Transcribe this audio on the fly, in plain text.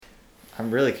I'm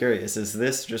really curious. Is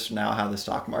this just now how the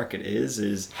stock market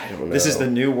is? I don't know. This is the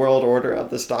new world order of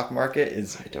the stock market?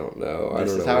 I don't know. I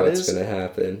This don't is know how it what's is? going to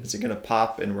happen. Is it going to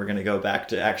pop and we're going to go back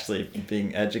to actually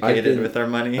being educated with our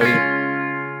money?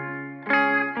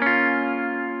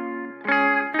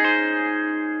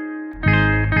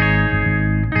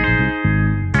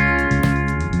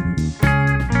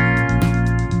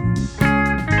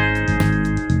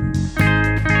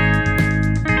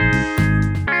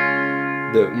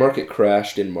 The market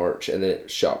crashed in March and then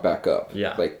it shot back up.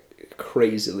 Yeah. Like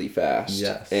crazily fast.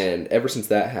 Yes. And ever since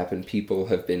that happened, people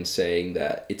have been saying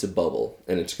that it's a bubble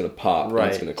and it's going to pop and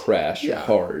it's Right. going to crash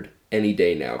hard any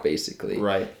day now, basically.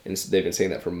 Right. And so they've been saying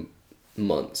that for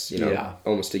months, Yeah.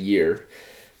 almost a year.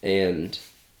 And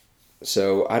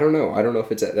so I don't know. I don't know if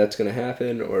that's going to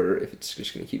happen or if it's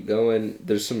just going to keep going.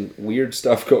 There's some weird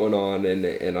stuff going on and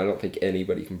I don't think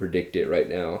anybody can predict it right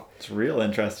now. It's real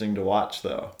interesting to watch,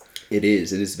 though. It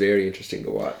is. It is very interesting to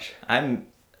watch. I'm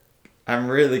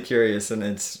really curious, and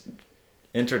it's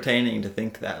entertaining to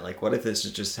think that, like, what if this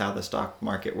is just how the stock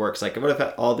market works? Like, what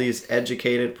if all these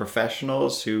educated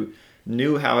professionals who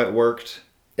knew how it worked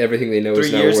Everything they know 3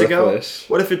 is now years worthless.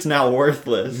 ago, what if it's now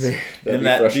worthless? That'd And be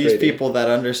that frustrating. these people that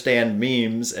understand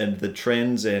memes and the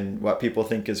trends and what people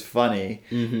think is funny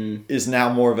is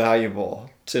now more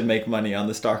valuable to make money on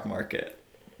the stock market.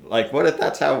 Like, what if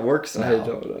that's how it works now? I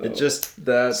don't know. It just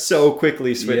That's so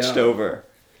quickly switched yeah. over.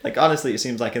 Like, honestly, it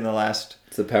seems like in the last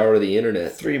It's the power of the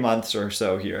internet. 3 months or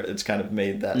so here, it's kind of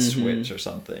made that switch or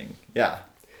something. Yeah.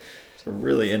 It's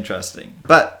really interesting.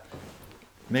 But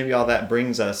maybe all that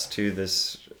brings us to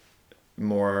this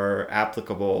more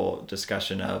applicable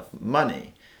discussion of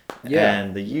money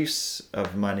and the use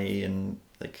of money and,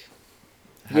 like,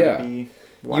 how to be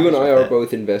wise You and I with are it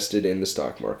both invested in the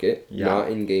stock market, not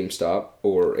in GameStop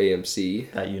or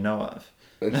AMC. that you know of.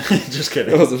 Just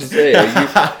kidding. I was going to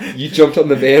say, you jumped on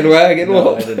the bandwagon? No,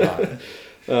 Well, I did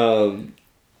not.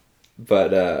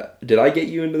 But did I get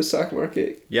you into the stock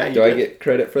market? Yeah, you Do I did. get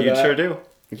credit for You that? sure do.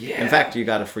 Yeah. In fact, you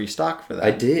got a free stock for that.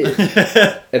 I did.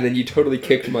 And then you totally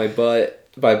kicked my butt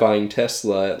by buying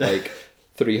Tesla at like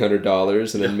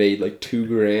 $300 and then made like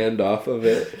 $2,000 off of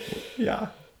it. Yeah.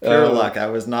 Pure luck. I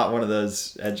was not one of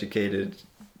those educated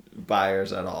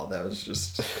buyers at all. That was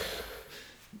just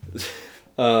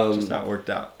not worked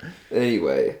out.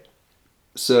 Anyway,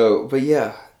 so, but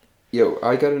yeah,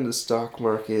 I got into the stock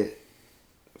market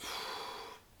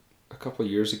a couple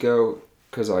years ago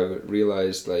because I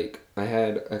realized, like, I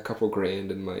had a couple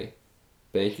grand in my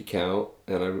bank account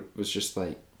and I was just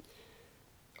like,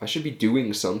 I should be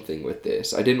doing something with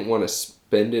this. I didn't want to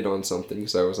spend it on something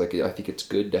because I was like, I think it's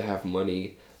good to have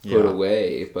money put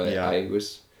away, but I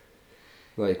was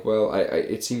like, well,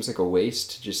 it seems like a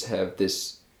waste to just have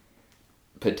this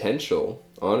potential,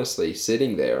 honestly,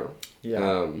 sitting there,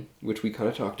 which we kind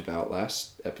of talked about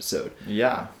last episode.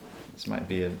 Yeah. This might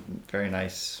be a very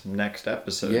nice next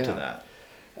episode to that.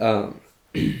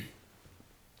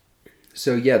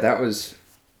 So yeah, that was,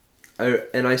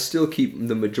 and I still keep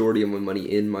the majority of my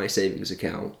money in my savings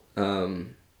account.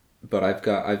 But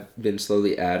I've been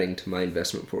slowly adding to my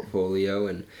investment portfolio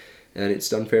and it's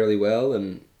done fairly well.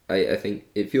 And I think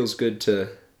it feels good to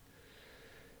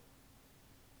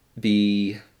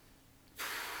be,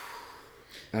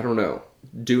 I don't know,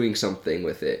 doing something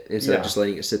with it instead of just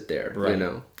letting it sit there, right. you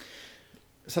know?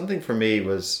 Something for me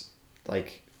was,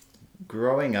 like,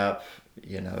 growing up,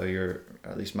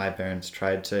 at least my parents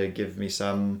tried to give me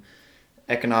some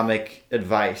economic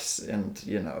advice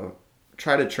and,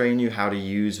 try to train you how to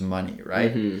use money,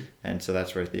 right? Mm-hmm. And so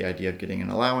that's where the idea of getting an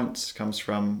allowance comes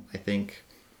from, I think,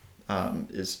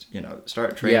 is,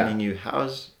 start training you how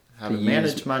to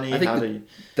manage money,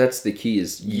 that's the key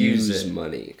is use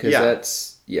money. Because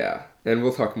that's, and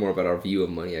we'll talk more about our view of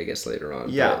money, I guess, later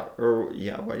on.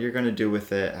 What you're going to do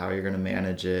with it, how you're going to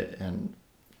manage it, and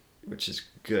which is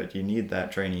good. You need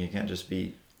that training. You can't just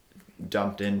be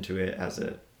dumped into it as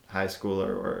a high schooler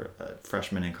or a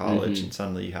freshman in college and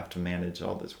suddenly you have to manage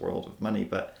all this world of money.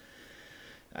 But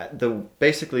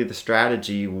basically the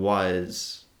strategy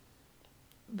was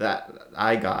that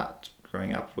I got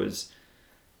growing up was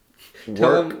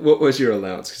Tell them what was your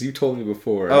allowance, because you told me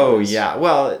before.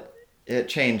 Well, it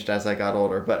changed as I got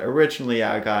older, but originally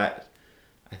I got,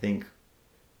 I think,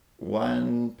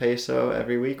 1 peso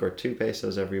every week or 2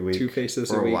 pesos every week. 2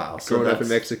 pesos for a week. While. So growing up in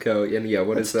Mexico, and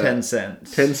what is that? 10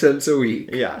 cents. 10 cents a week.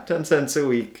 Yeah, 10 cents a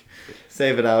week.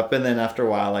 Save it up, and then after a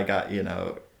while I got,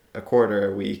 a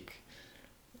quarter a week.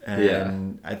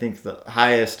 And I think the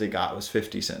highest it got was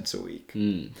 50 cents a week.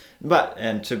 But,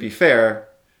 and to be fair,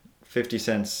 50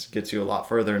 cents gets you a lot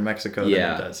further in Mexico than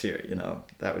it does here.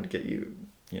 That would get you,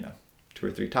 2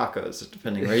 or 3 tacos,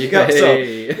 depending where you go. Hey. So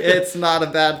it's not a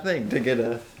bad thing to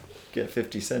get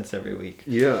 50 cents every week.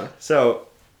 Yeah. So,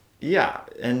 yeah,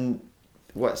 and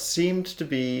what seemed to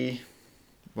be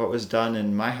what was done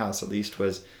in my house, at least,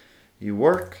 was you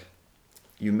work,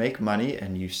 you make money,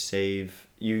 and you save.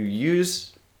 You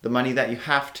use the money that you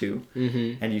have to,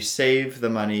 and you save the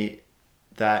money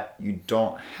that you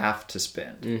don't have to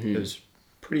spend. It was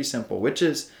pretty simple, which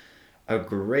is a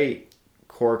great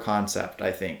core concept,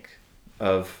 I think,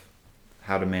 of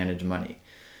how to manage money.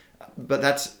 But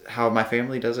that's how my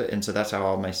family does it, and so that's how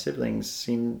all my siblings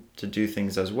seem to do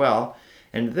things as well.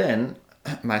 And then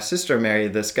my sister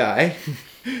married this guy,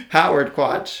 Howard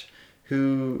Quatch,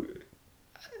 who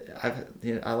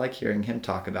I like hearing him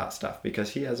talk about stuff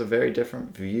because he has a very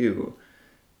different view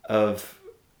of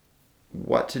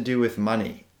what to do with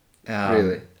money.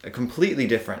 Really? Completely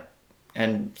different.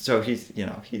 And so he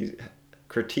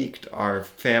critiqued our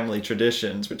family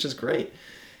traditions, which is great,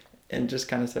 and just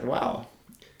kind of said, wow,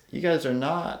 you guys are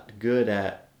not good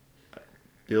at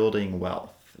building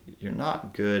wealth. You're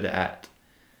not good at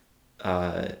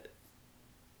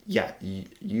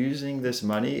using this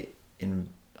money in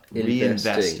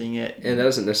reinvesting it. And that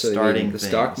doesn't necessarily mean the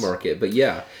stock market, but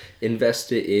yeah,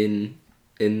 invest it in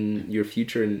your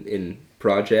future in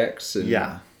projects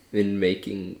and in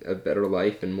making a better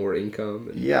life and more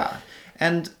income.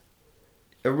 And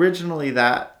originally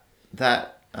that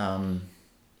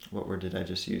what word did I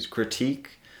just use?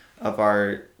 Critique of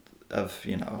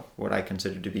what I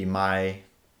consider to be my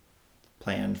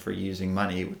plan for using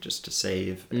money, just to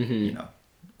save,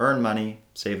 earn money,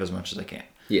 save as much as I can.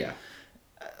 Yeah.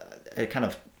 It kind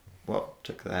of,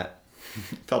 took that,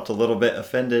 felt a little bit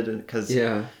offended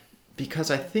because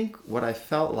I think what I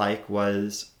felt like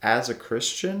was, as a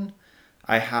Christian,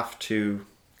 I have to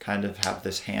kind of have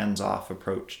this hands-off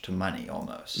approach to money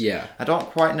almost. Yeah. I don't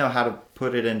quite know how to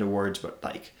put it into words, but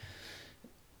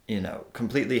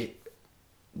completely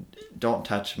don't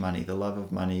touch money. The love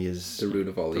of money is the root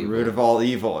of all evil. The root of all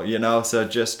evil, so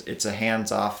just it's a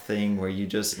hands-off thing where you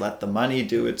just let the money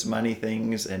do its money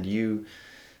things and you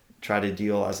try to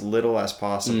deal as little as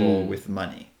possible with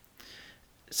money.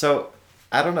 So,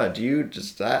 I don't know,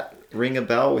 does that ring a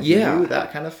bell with you,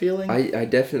 that kind of feeling? I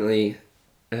definitely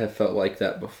have felt like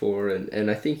that before,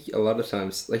 and I think a lot of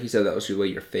times, like you said, that was the way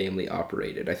your family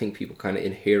operated. I think people kind of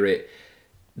inherit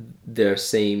their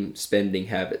same spending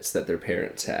habits that their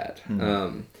parents had.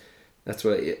 That's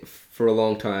why for a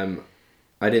long time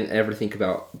I didn't ever think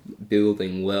about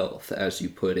building wealth, as you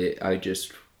put it.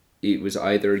 It was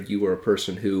either you were a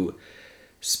person who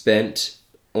spent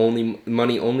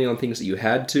money only on things that you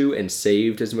had to and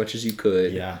saved as much as you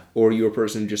could, or you were a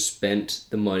person who just spent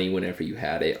the money whenever you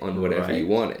had it on whatever you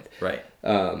wanted. Right.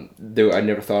 Though I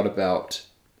never thought about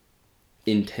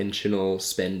intentional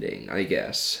spending, I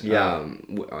guess.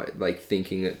 Like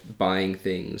thinking that buying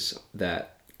things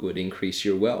that would increase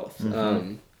your wealth.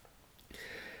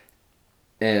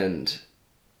 And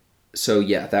so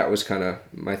that was kind of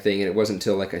my thing, and it wasn't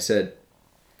until, like I said,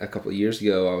 a couple of years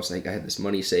ago, I was like, I had this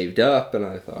money saved up, and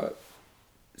I thought,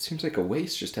 it seems like a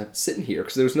waste just to have it sitting here,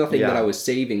 because there was nothing that I was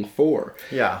saving for.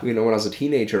 When I was a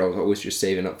teenager, I was always just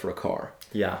saving up for a car.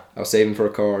 I was saving for a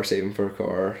car,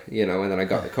 and then I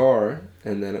got the car,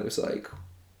 and then it was like,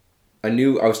 I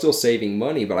knew I was still saving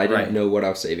money, but I didn't know what I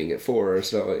was saving it for,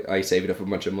 so I saved up a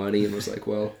bunch of money and was like,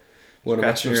 well, what am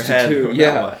I supposed to do?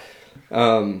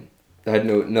 I had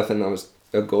nothing. I was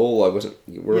a goal I wasn't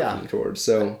working towards.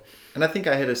 So, and I think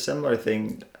I hit a similar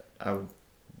thing. I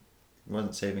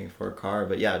wasn't saving for a car,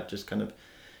 but just kind of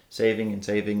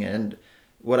saving. And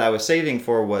what I was saving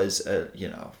for was a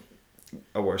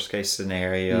worst case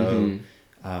scenario,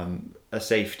 a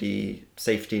safety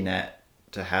net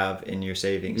to have in your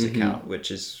savings account, which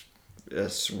is a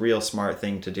real smart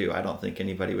thing to do. I don't think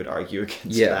anybody would argue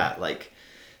against that. Like,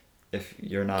 if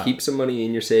you're not... Keep some money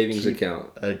in your savings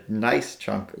account. A nice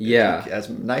chunk. As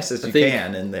nice as you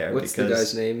can in there. What's the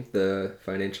guy's name? The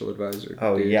financial advisor.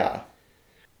 Oh, dude.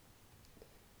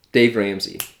 Dave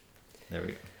Ramsey. There we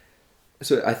go.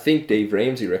 So I think Dave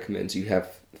Ramsey recommends you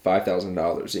have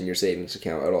 $5,000 in your savings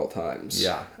account at all times.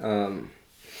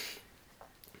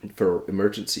 For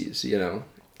emergencies,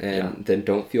 and then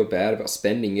don't feel bad about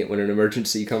spending it when an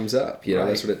emergency comes up.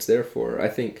 That's what it's there for. I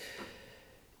think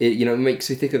it makes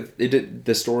me think of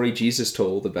the story Jesus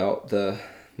told about the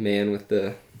man with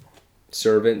the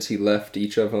servants. He left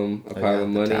each of them a pile of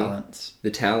money.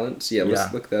 The talents.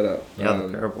 Let's look that up. The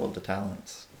parable of the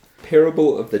talents.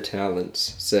 Parable of the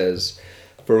talents says,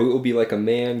 "For it will be like a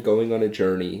man going on a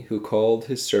journey who called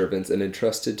his servants and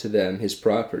entrusted to them his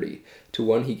property. To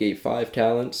one he gave 5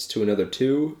 talents, to another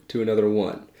 2, to another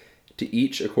 1, to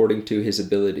each according to his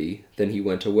ability. Then he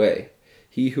went away.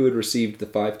 He who had received the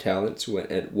 5 talents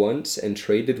went at once and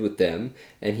traded with them,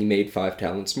 and he made 5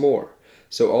 talents more.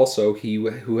 So also he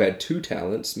who had 2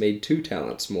 talents made 2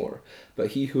 talents more. But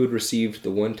he who had received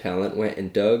the 1 talent went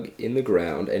and dug in the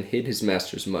ground and hid his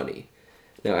master's money.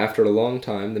 Now after a long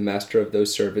time the master of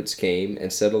those servants came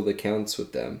and settled accounts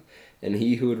with them. And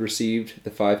he who had received the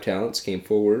 5 talents came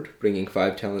forward, bringing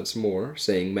 5 talents more,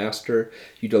 saying, Master,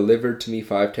 you delivered to me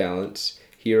 5 talents.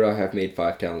 Here I have made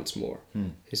 5 talents more.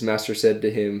 His master said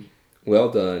to him, Well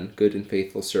done, good and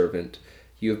faithful servant.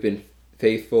 You have been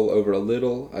faithful over a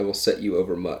little, I will set you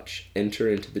over much. Enter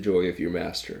into the joy of your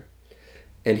master.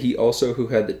 And he also who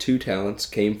had the 2 talents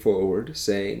came forward,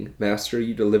 saying, Master,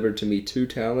 you delivered to me 2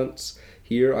 talents.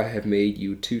 Here I have made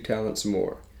you 2 talents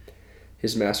more.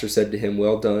 His master said to him,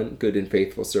 Well done, good and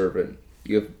faithful servant.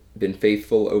 You have been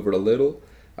faithful over a little,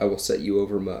 I will set you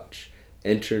over much.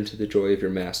 Enter into the joy of your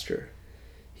master.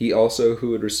 He also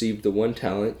who had received the 1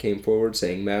 talent came forward,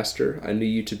 saying, Master, I knew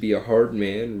you to be a hard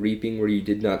man, reaping where you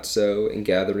did not sow, and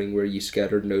gathering where you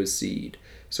scattered no seed.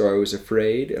 So I was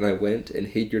afraid, and I went and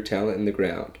hid your talent in the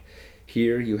ground.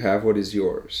 Here you have what is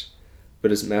yours.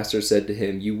 But his master said to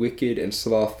him, You wicked and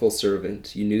slothful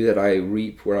servant, you knew that I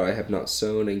reap where I have not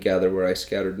sown, and gather where I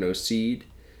scattered no seed.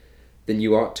 Then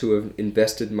you ought to have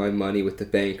invested my money with the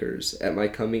bankers. At my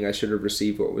coming I should have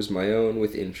received what was my own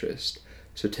with interest.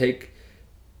 So take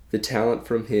the talent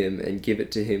from him and give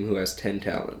it to him who has 10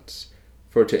 talents.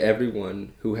 For to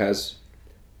everyone who has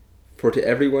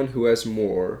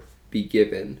more be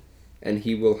given, and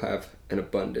he will have an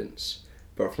abundance.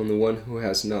 But from the one who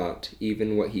has not,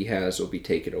 even what he has will be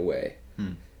taken away.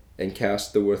 And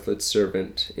cast the worthless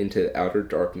servant into outer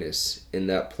darkness. In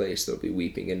that place there will be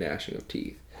weeping and gnashing of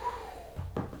teeth.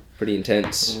 Pretty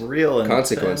intense. Real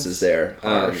consequences there.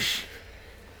 Harsh.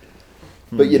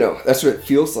 But, that's what it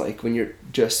feels like when you're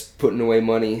just putting away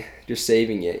money, just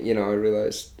saving it. I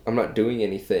realized I'm not doing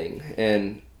anything.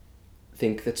 And I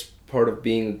think that's part of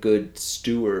being a good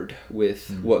steward with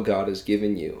what God has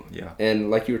given you. Yeah.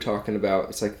 And like you were talking about,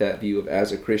 it's like that view of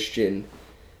as a Christian,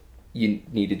 you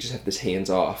need to just have this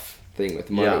hands-off thing with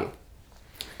money.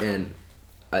 Yeah. And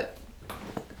I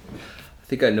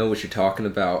think I know what you're talking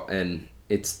about. And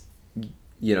it's,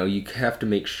 you have to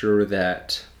make sure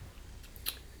that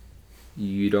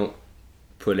you don't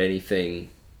put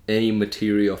any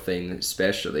material thing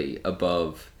especially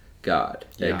above God.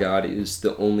 That God is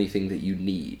the only thing that you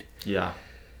need. Yeah.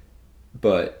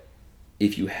 But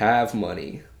if you have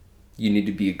money, you need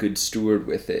to be a good steward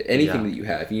with it. Anything that you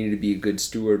have, you need to be a good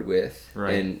steward with.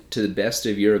 Right. And to the best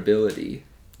of your ability.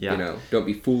 Yeah. Don't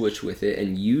be foolish with it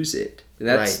and use it. And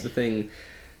that's the thing,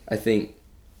 I think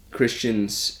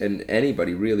Christians and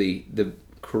anybody really, the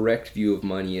correct view of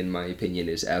money, in my opinion,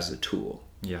 is as a tool.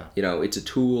 Yeah. It's a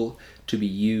tool to be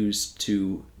used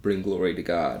to bring glory to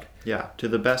God. Yeah, to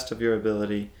the best of your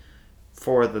ability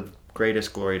for the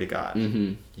greatest glory to God.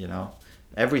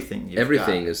 Everything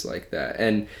is like that.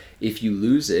 And if you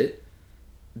lose it,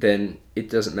 then it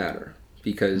doesn't matter.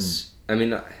 Because, I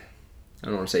don't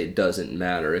want to say it doesn't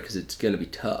matter because it's going to be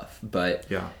tough, but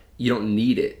you don't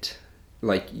need it.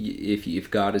 Like,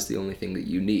 if God is the only thing that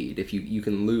you need, if you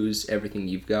can lose everything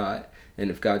you've got,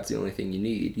 and if God's the only thing you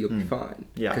need, you'll be fine.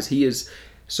 Yeah. Because he is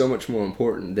so much more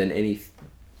important than any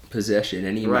possession,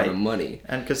 any amount of money.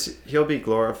 And because he'll be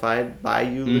glorified by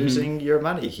you losing your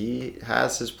money. He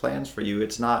has his plans for you.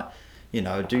 It's not,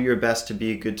 do your best to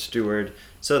be a good steward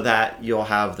so that you'll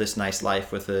have this nice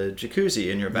life with a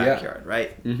jacuzzi in your backyard,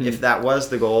 right? Mm-hmm. If that was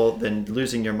the goal, then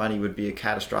losing your money would be a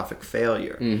catastrophic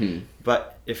failure. Mm-hmm.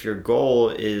 But if your goal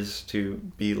is to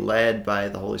be led by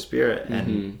the Holy Spirit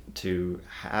and to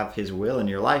have his will in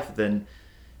your life, then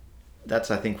that's,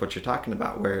 I think, what you're talking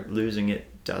about, where losing it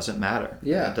doesn't matter.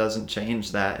 Yeah. It doesn't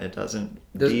change that. It doesn't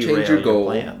change your goal.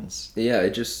 Plans. Yeah, you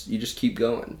just keep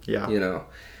going. Yeah.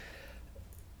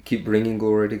 Keep bringing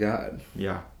glory to God.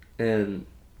 Yeah. And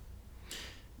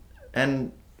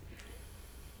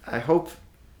I hope,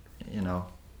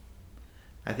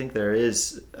 I think there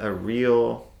is a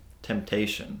real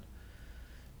temptation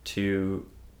to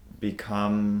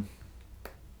become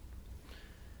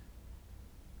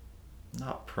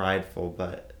not prideful,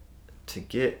 but to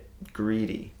get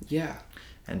greedy. Yeah.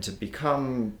 And to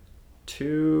become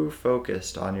too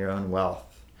focused on your own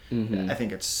wealth. I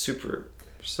think it's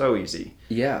so easy.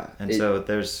 Yeah. And so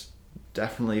there's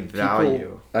definitely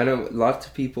value. I know lots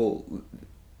of people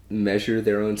measure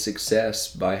their own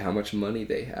success by how much money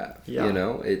they have.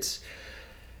 Yeah.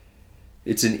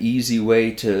 It's an easy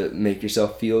way to make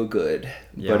yourself feel good,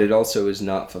 but it also is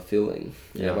not fulfilling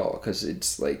at all, because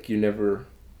it's like you never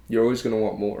you're always going to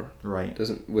want more. Right.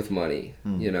 Doesn't with money.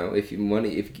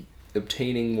 If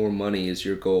obtaining more money is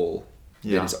your goal,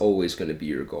 then it's always going to be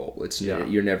your goal.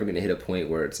 You're never going to hit a point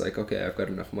where it's like, okay, I've got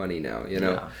enough money now.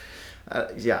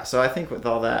 So I think with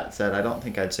all that said, I don't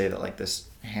think I'd say that like this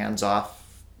hands-off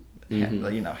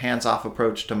hands-off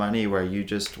approach to money where you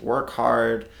just work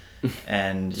hard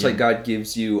and it's like God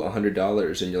gives you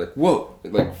 $100 and you're like, whoa,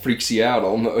 it like freaks you out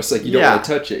almost, like you don't want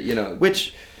to touch it,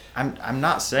 which I'm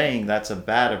not saying that's a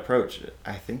bad approach.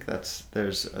 I think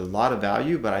there's a lot of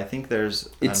value, but I think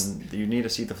you need to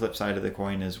see the flip side of the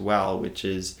coin as well, which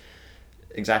is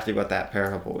exactly what that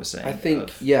parable was saying. I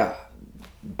think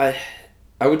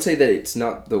I would say that it's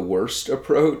not the worst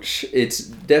approach. It's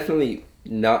definitely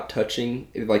not touching,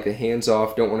 like the hands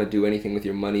off, don't want to do anything with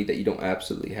your money that you don't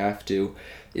absolutely have to,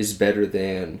 is better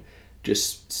than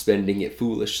just spending it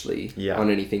foolishly on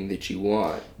anything that you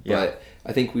want. But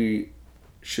I think we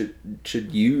should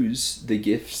use the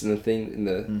gifts and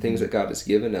the things that God has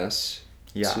given us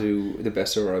to the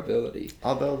best of our ability.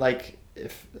 Although, like,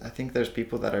 if I think there's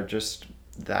people that are just,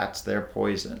 that's their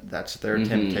poison, that's their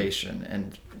temptation,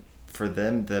 and for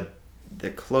them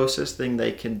the closest thing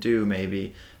they can do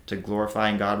maybe to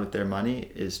glorifying God with their money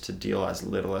is to deal as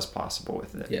little as possible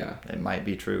with it. Yeah. It might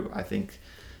be true. I think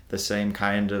the same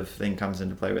kind of thing comes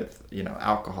into play with,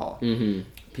 alcohol.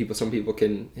 Some people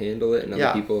can handle it, and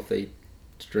other people, if they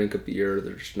drink a beer,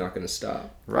 they're just not going to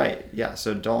stop. Right. Yeah.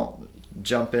 So don't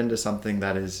jump into something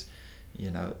that is,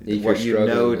 If what you're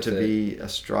struggling to be a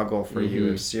struggle for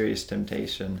you, a serious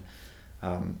temptation.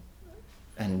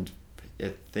 And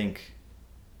I think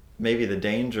maybe the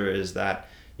danger is that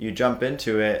you jump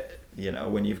into it,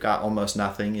 when you've got almost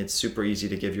nothing, it's super easy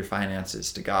to give your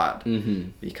finances to God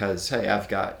because, hey, I've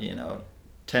got,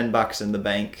 $10 in the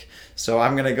bank, so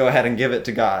I'm going to go ahead and give it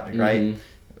to God, right?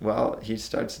 Well, he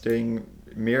starts doing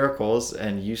miracles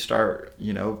and you start,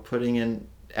 putting in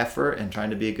effort and trying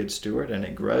to be a good steward, and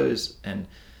it grows. And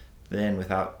then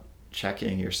without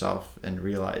checking yourself and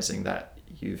realizing that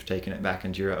you've taken it back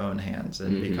into your own hands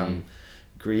and become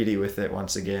greedy with it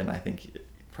once again, I think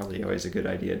probably always a good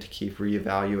idea to keep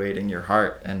reevaluating your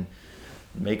heart and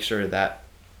make sure that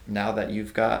now that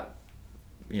you've got,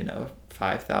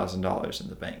 $5,000 in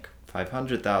the bank,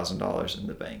 $500,000 in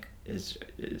the bank is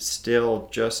still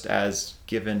just as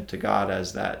given to God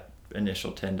as that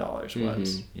initial $10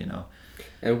 was,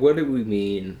 And what do we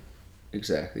mean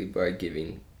exactly by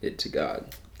giving it to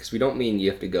God? Because we don't mean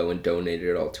you have to go and donate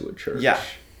it all to a church. Yeah.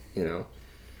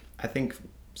 I think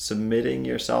submitting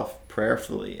yourself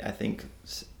prayerfully, I think,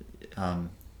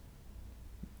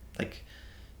 like,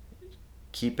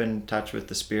 keep in touch with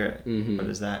the Spirit. What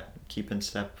is that? Keep in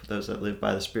step. Those that live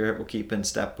by the Spirit will keep in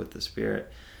step with the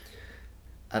Spirit.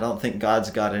 I don't think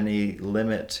God's got any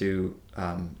limit to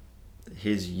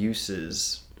his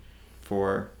uses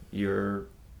for your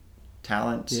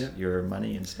talents, your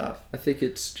money and stuff. I think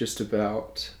it's just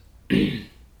about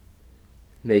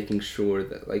making sure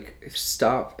that, like,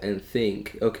 stop and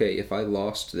think, okay, if I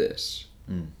lost this,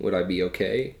 would I be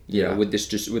okay? Would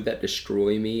that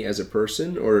destroy me as a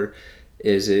person, or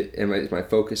is my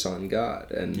focus on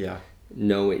God? And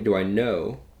do I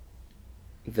know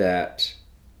that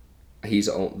he's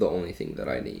the only thing that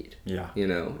I need?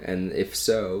 And if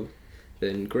so,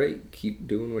 then great, keep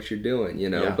doing what you're doing,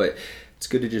 but it's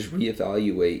good to just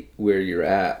reevaluate where you're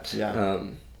at.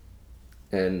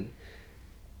 And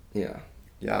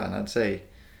I'd say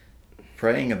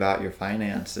praying about your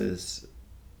finances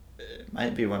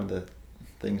might be one of the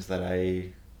things that I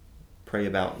pray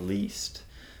about least.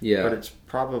 But it's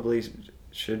probably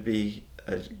should be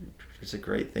it's a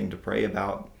great thing to pray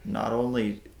about, not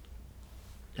only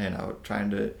trying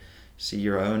to see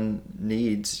your own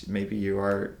needs. Maybe you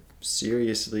are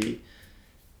seriously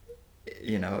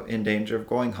in danger of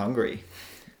going hungry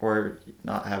or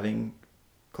not having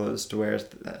clothes to wear.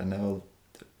 I know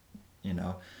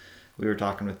we were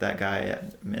talking with that guy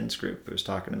at men's group who was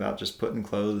talking about just putting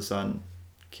clothes on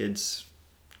kids'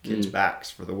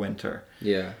 backs for the winter.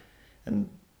 And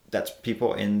that's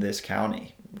people in this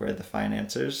county where the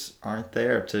financiers aren't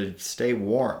there to stay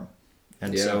warm.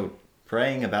 And so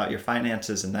praying about your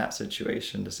finances in that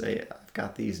situation to say, I've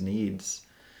got these needs,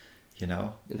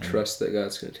 and trust that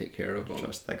God's going to take care of them.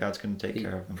 Trust that God's going to take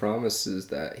care of them. Promises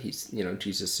that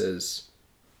Jesus says,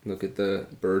 look at the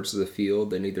birds of the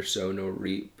field. They neither sow nor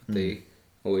reap, but they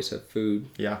always have food.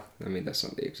 I mean, that's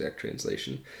not the exact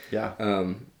translation.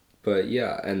 But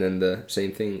and then the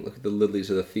same thing, look at the lilies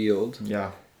of the field.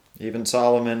 Even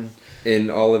Solomon,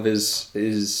 in all of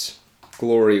his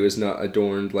glory, was not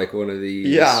adorned like one of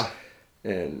these.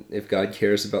 And if God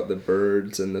cares about the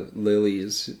birds and the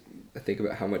lilies, I think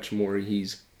about how much more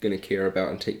he's going to care about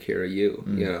and take care of you,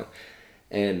 you know.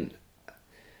 And I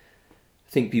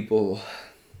think people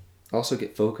also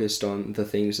get focused on the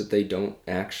things that they don't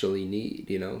actually need,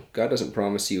 you know. God doesn't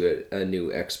promise you a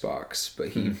new Xbox, but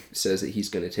he says that he's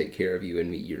going to take care of you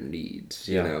and meet your needs,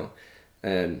 you know.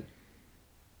 And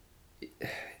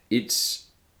it's,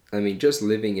 I mean, just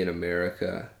living in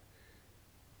America,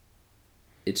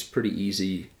 it's pretty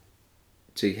easy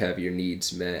to have your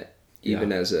needs met,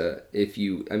 even as even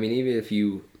if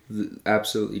you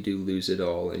absolutely do lose it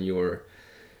all and you're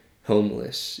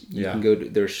homeless, you can go to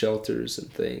their shelters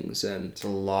and things, and it's a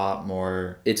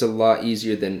lot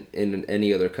easier than in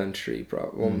any other country,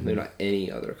 probably. Well, maybe not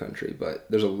any other country, but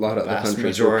there's a lot of other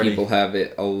countries where people have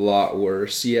it a lot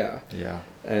worse.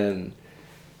 And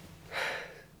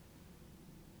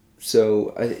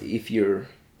so if you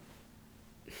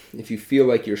feel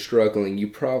like you're struggling, you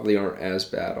probably aren't as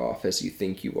bad off as you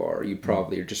think you are. You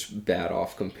probably are just bad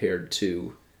off compared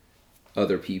to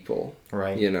other people.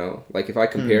 Right. You know, like if I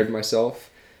compared myself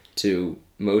to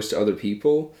most other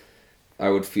people, I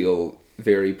would feel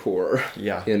very poor.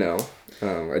 Yeah. You know,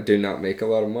 I do not make a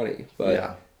lot of money,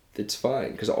 but it's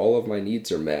fine because all of my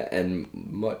needs are met and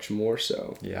much more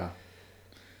so. Yeah.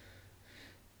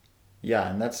 Yeah,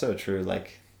 and that's so true.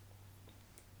 Like,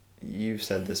 you've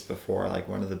said this before, like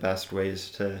one of the best ways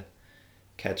to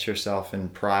catch yourself in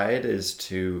pride is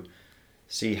to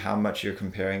see how much you're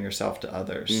comparing yourself to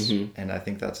others. And I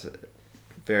think that's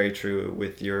very true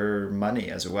with your money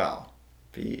as well.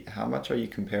 How much are you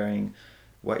comparing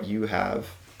what you have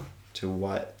to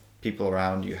what people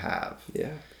around you have?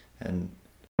 Yeah. And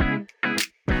I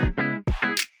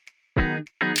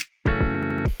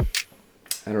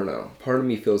don't know. Part of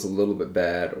me feels a little bit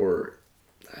bad, or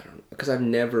I don't know, because I've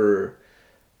never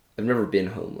been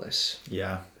homeless.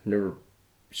 Yeah. I've never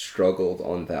struggled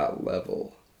on that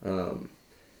level.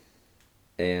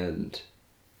 And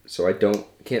so I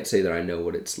can't say that I know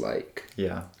what it's like.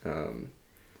 Yeah.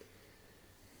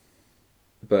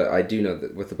 But I do know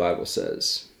that what the Bible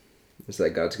says is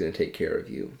that God's going to take care of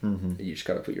you. You just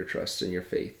got to put your trust and your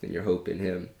faith and your hope in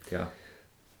Him. Yeah.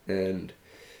 And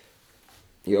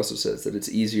He also says that it's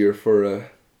easier for a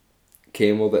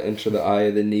camel to enter the eye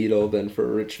of the needle than for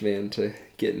a rich man to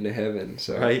get into heaven.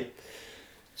 So right.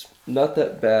 It's not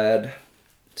that bad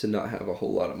to not have a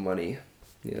whole lot of money.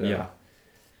 You know? Yeah.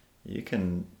 You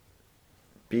can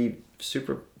be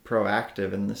super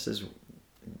proactive, and this is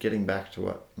getting back to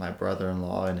what my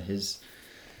brother-in-law and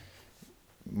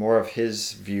more of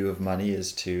his view of money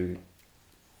is to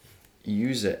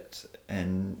use it.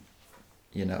 And,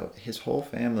 you know, his whole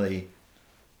family,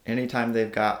 anytime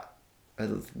they've got a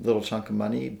little chunk of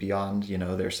money beyond, you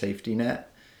know, their safety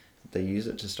net, they use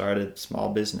it to start a small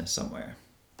business somewhere.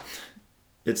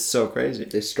 It's so crazy.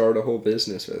 They start a whole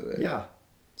business with it. Yeah.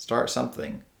 Start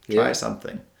something. Try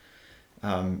something.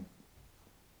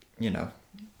 You know,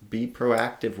 be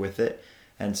proactive with it.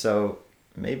 And so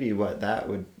maybe what that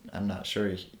would, I'm not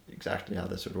sure exactly how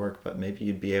this would work, but maybe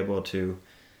you'd be able to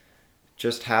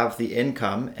just have the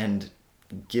income and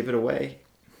give it away.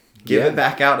 Give it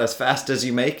back out as fast as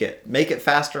you make it. Make it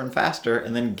faster and faster,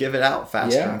 and then give it out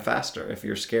faster and faster. If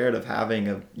you're scared of having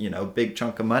a, you know, big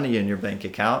chunk of money in your bank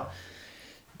account,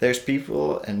 there's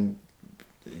people, and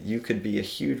you could be a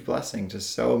huge blessing to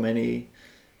so many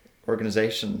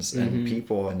organizations and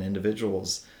people and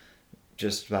individuals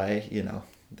just by, you know,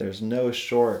 there's no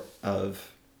short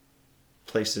of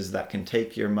places that can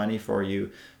take your money from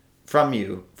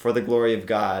you for the glory of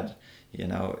God, you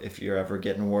know, if you're ever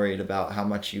getting worried about how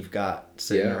much you've got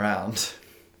sitting around.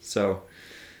 So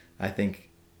I think,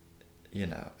 you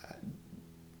know,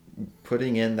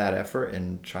 putting in that effort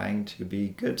and trying to be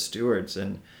good stewards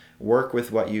and work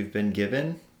with what you've been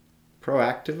given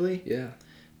proactively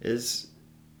is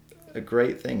a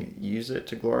great thing. Use it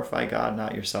to glorify God,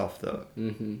 not yourself, though.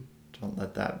 Don't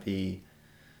let that be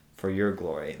for your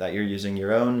glory, that you're using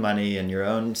your own money and your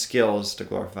own skills to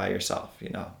glorify yourself, you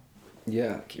know.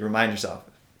 Remind yourself,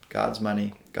 God's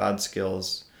money, God's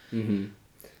skills.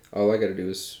 All I got to do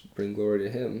is bring glory to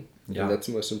Him. And that's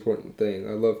the most important thing.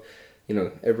 I love, you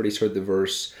know, everybody's heard the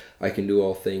verse, I can do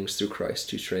all things through Christ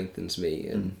who strengthens me.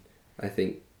 And I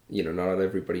think, you know, not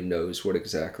everybody knows what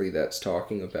exactly that's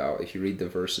talking about. If you read the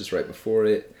verses right before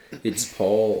it, it's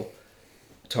Paul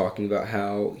talking about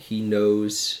how he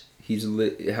knows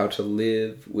how to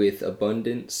live with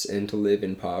abundance and to live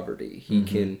in poverty. He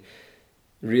can,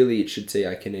 really it should say,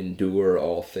 I can endure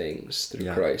all things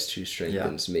through Christ who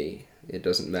strengthens me. It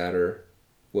doesn't matter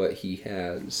what he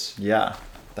has. Yeah,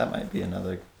 that might be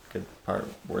another good part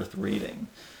worth reading.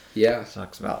 Yeah. It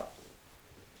talks about,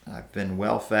 I've been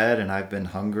well fed and I've been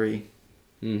hungry.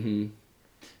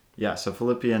 Yeah, so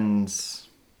Philippians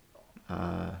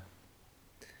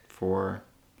 4,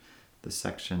 the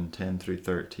section 10 through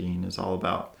 13 is all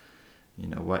about,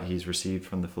 what he's received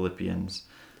from the Philippians.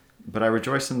 But I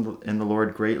rejoice in the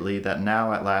Lord greatly that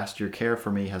now at last your care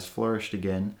for me has flourished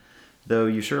again, though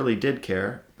you surely did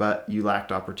care, but you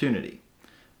lacked opportunity.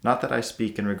 Not that I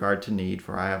speak in regard to need,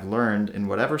 for I have learned in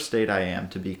whatever state I am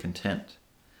to be content.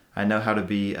 I know how to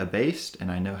be abased,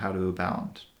 and I know how to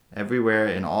abound. Everywhere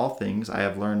in all things I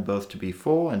have learned both to be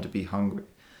full and to be hungry,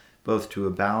 both to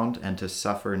abound and to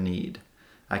suffer need.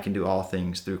 I can do all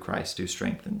things through Christ who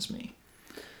strengthens me.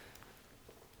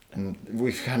 And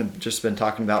we've kind of just been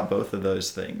talking about both of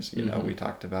those things. We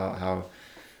talked about how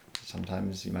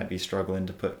sometimes you might be struggling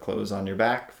to put clothes on your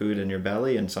back, food in your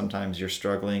belly, and sometimes you're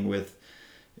struggling with,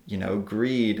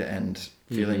 greed and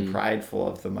feeling prideful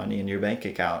of the money in your bank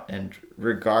account. And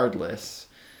regardless,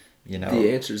 the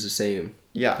answer is the same.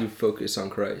 Yeah. You focus on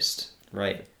Christ.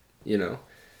 Right. And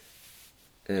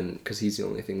because he's the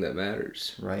only thing that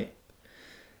matters. Right.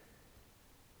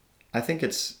 I think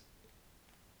it's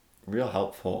real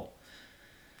helpful.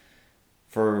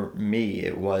 For me,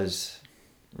 it was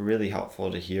really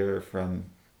helpful to hear from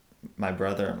my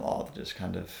brother-in-law, just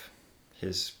kind of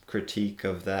his critique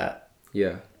of that.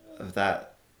 Yeah. Of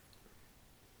that,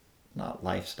 not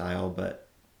lifestyle, but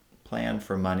plan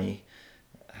for money,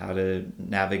 how to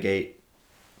navigate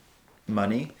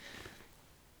money,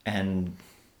 and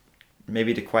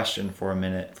maybe to question for a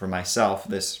minute for myself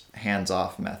this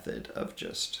hands-off method of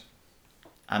just,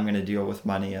 I'm going to deal with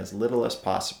money as little as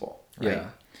possible, right? Yeah.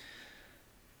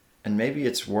 And maybe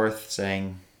it's worth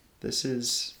saying,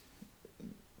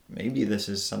 maybe this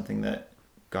is something that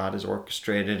God has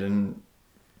orchestrated and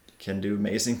can do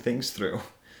amazing things through.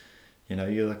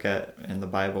 You look at in the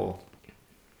Bible,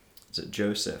 is it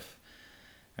Joseph?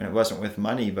 And it wasn't with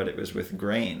money, but it was with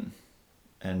grain.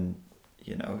 And,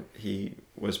 he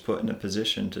was put in a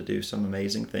position to do some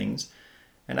amazing things.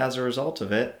 And as a result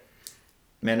of it,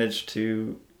 managed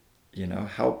to,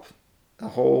 help a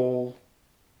whole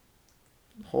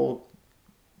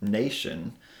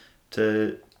nation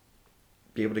to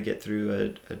be able to get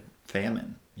through a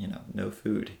famine, no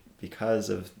food, because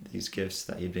of these gifts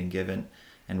that he'd been given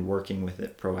and working with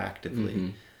it proactively. Mm-hmm.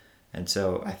 And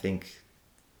so I think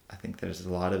there's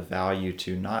a lot of value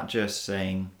to not just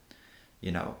saying,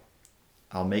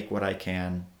 I'll make what I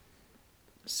can,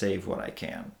 save what I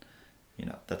can.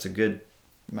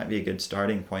 Might be a good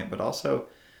starting point, but also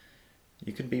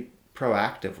you can be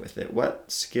proactive with it.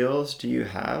 What skills do you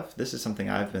have? This is something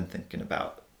I've been thinking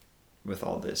about with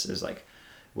all this, is like,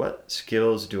 what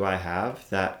skills do I have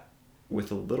that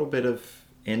with a little bit of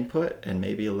input and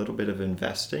maybe a little bit of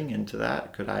investing into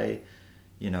that, could I,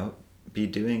 be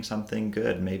doing something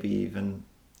good, maybe even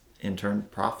in turn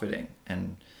profiting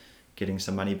and getting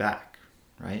some money back,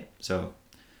 right? So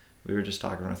we were just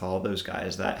talking with all those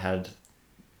guys that had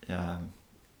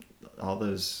all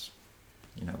those,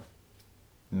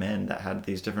 men that had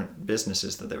these different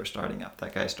businesses that they were starting up.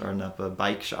 That guy starting up a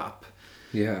bike shop.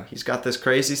 Yeah. He's got this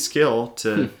crazy skill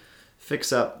to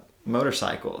fix up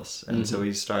motorcycles. And so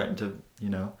he's starting to,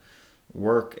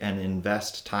 work and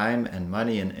invest time and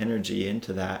money and energy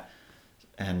into that.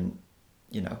 And,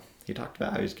 he talked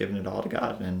about how he's giving it all to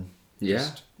God and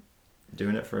just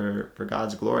doing it for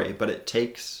God's glory. But it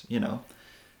takes,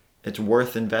 it's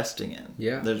worth investing in.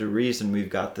 Yeah. There's a reason we've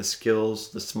got the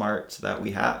skills, the smarts that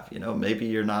we have. Maybe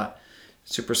you're not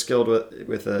super skilled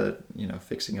with a,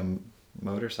 fixing a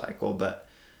motorcycle, but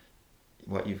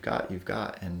what you've got,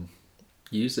 and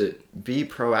use it. Be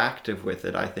proactive with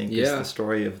it, I think, is the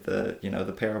story of the,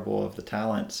 the parable of the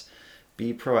talents.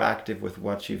 Be proactive with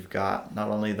what you've got, not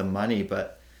only the money,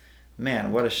 but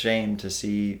man, what a shame to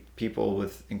see people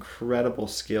with incredible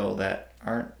skill that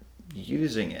aren't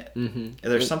using it.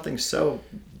 There's something so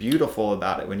beautiful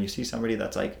about it when you see somebody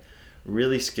that's like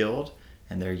really skilled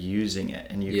and they're using it,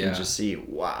 and you can just see,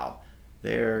 wow,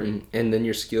 they're and then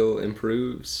your skill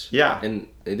improves. And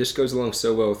it just goes along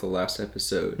so well with the last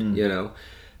episode.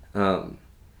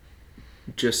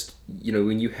 Just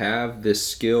when you have this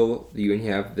skill, when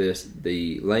you have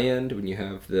the land, when you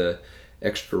have the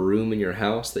extra room in your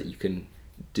house that you can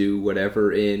do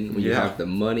whatever in, when you have the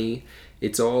money,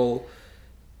 it's all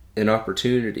an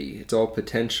opportunity. It's all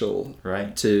potential,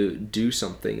 right, to do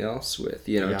something else with,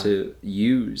 to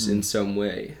use in some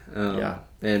way.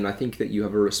 And I think that you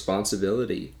have a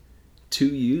responsibility to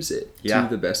use it to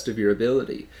the best of your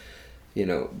ability.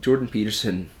 Jordan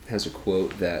Peterson has a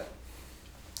quote that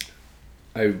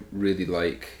I really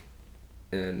like,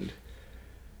 and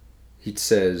he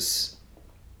says,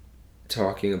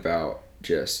 talking about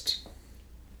just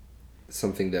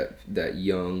something that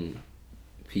young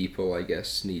people, I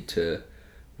guess, need to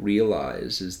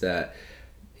realize is that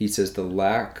he says the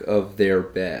lack of their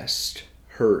best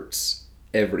hurts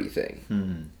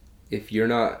everything. If you're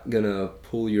not gonna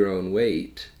pull your own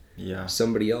weight,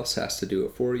 somebody else has to do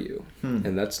it for you,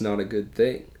 and that's not a good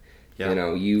thing. You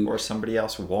know, or somebody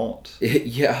else won't.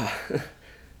 Yeah.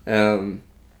 You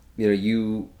know,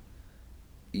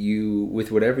 you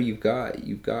with whatever you've got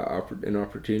an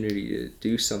opportunity to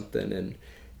do something, and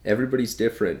everybody's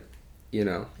different. You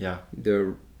know,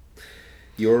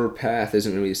 your path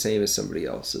isn't going to be the same as somebody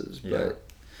else's, but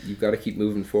you've got to keep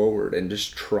moving forward and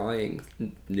just trying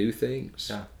new things.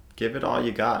 Yeah. Give it all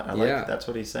you got. I like that's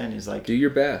what he's saying. He's like, do your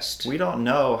best. We don't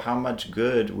know how much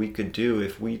good we could do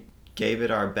if we gave it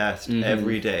our best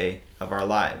every day of our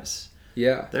lives.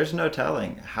 Yeah. There's no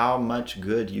telling how much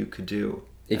good you could do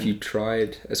if you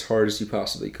tried as hard as you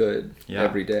possibly could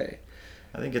every day.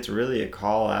 I think it's really a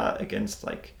call out against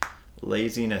like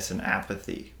laziness and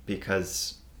apathy,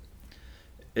 because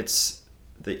it's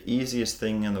the easiest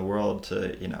thing in the world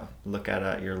to, you know, look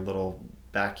at your little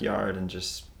backyard and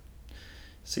just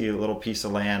see a little piece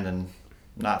of land and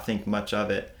not think much of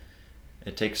it.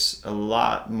 It takes a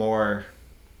lot more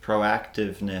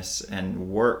proactiveness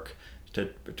and work to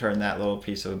turn that little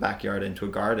piece of a backyard into a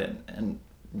garden and,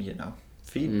 you know,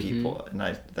 feed people. And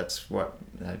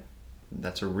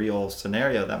that's a real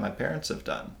scenario that my parents have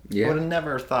done. I would have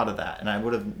never thought of that, and I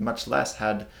would have much less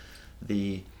had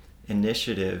the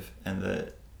initiative and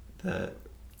the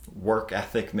work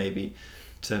ethic maybe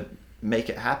to make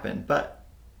it happen. But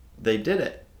they did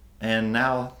it, and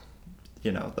now,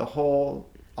 you know,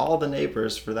 all the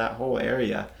neighbors for that whole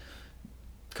area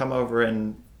come over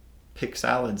and pick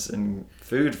salads and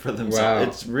food for themselves. Wow.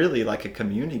 It's really like a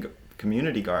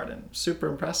community garden. Super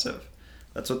impressive.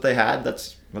 That's what they had.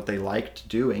 That's what they liked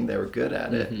doing. They were good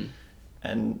at it.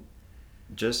 And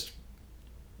just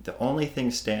the only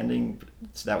thing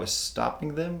that was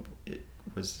stopping them, it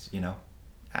was, you know,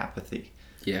 apathy.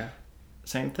 Yeah.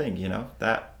 Same thing, you know,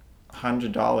 that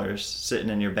 $100 sitting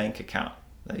in your bank account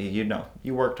that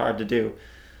you worked hard to do,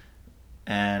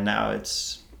 and now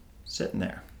it's sitting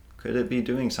there. Could it be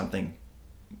doing something?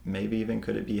 Maybe even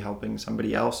could it be helping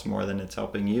somebody else more than it's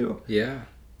helping you? Yeah.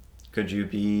 Could you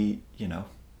be, you know,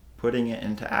 putting it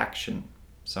into action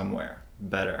somewhere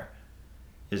better?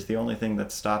 Is the only thing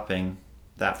that's stopping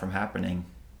that from happening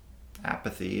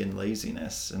apathy and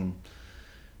laziness and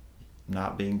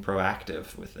not being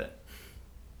proactive with it?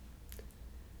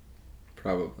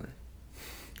 Probably.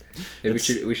 Maybe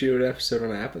we should do an episode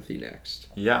on apathy next.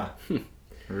 Yeah.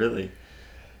 Really.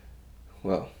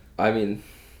 Well, I mean,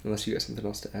 unless you got something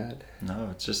else to add. No,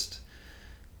 it's just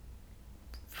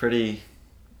pretty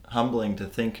humbling to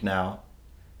think now,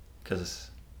 because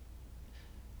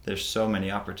there's so many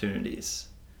opportunities,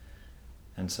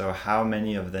 and so how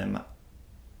many of them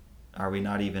are we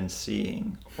not even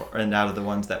seeing, and out of the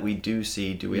ones that we do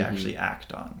see, do we actually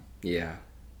act on? Yeah.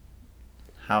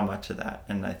 How much of that?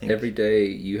 And I think every day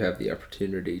you have the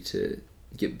opportunity to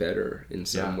get better in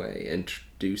some way and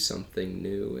do something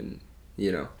new, and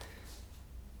you know,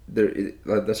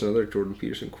 that's another Jordan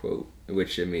Peterson quote,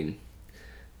 which, I mean,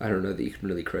 I don't know that you can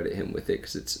really credit him with it,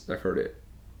 because I've heard it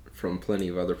from plenty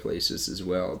of other places as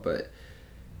well, but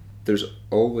there's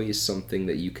always something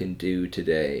that you can do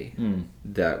today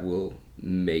that will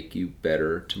make you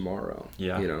better tomorrow.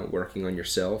 Yeah. You know, working on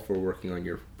yourself or working on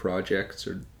your projects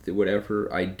or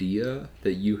whatever idea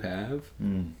that you have,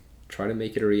 try to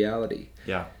make it a reality.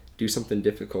 Yeah. Do something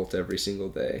difficult every single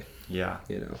day. Yeah.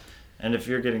 You know. And if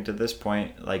you're getting to this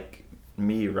point, like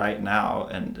me right now,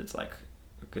 and it's like,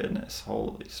 goodness,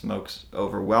 holy smokes,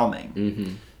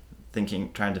 overwhelming.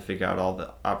 Trying to figure out all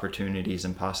the opportunities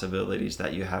and possibilities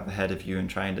that you have ahead of you and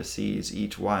trying to seize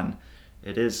each one,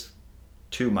 it is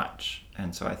too much.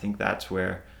 And so I think that's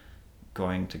where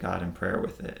going to God in prayer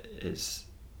with it is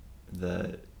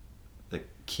the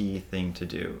key thing to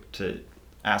do, to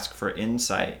ask for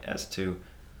insight as to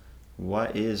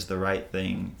what is the right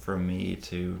thing for me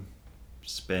to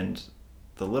spend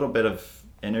the little bit of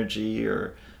energy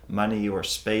or money or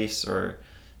space or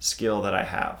skill that I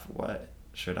have. What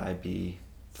should I be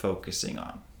focusing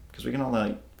on? Because we can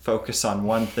only focus on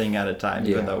one thing at a time,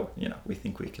 even though, you know, we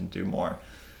think we can do more.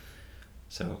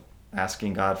 So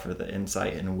asking God for the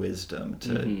insight and wisdom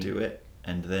to do it,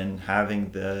 and then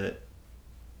having the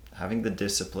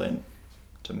discipline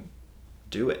to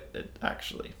do it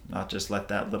actually, not just let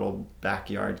that little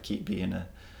backyard keep being a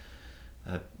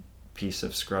piece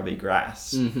of scrubby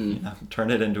grass. You know, turn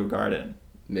it into a garden.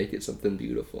 Make it something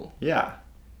beautiful. Yeah.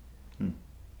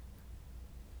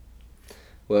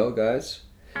 Well, guys,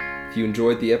 if you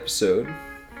enjoyed the episode,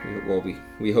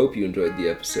 we hope you enjoyed the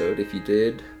episode. If you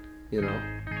did, you know,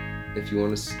 if you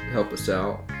want to help us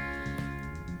out,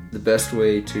 the best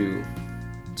way to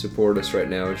support us right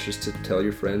now is just to tell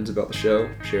your friends about the show,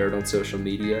 share it on social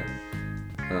media.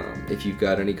 If you've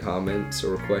got any comments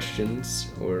or questions,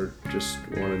 or just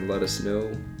want to let us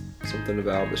know something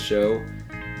about the show,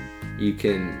 you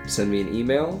can send me an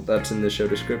email. That's in the show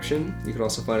description. You can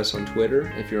also find us on Twitter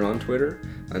if you're on Twitter.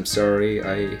 I'm sorry,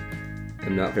 I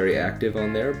am not very active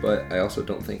on there, but I also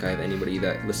don't think I have anybody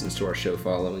that listens to our show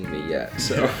following me yet,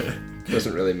 so it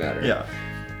doesn't really matter. Yeah.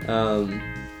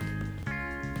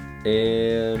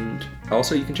 And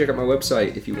also you can check out my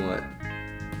website if you want.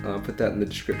 I'll put that in the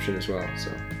description as well.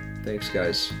 So thanks,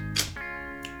 guys.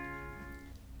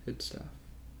 Good stuff.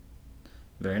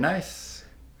 Very nice.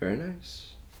 Very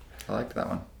nice. I liked that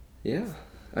one. Yeah,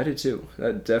 I did too.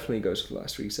 That definitely goes with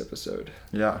last week's episode.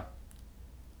 Yeah.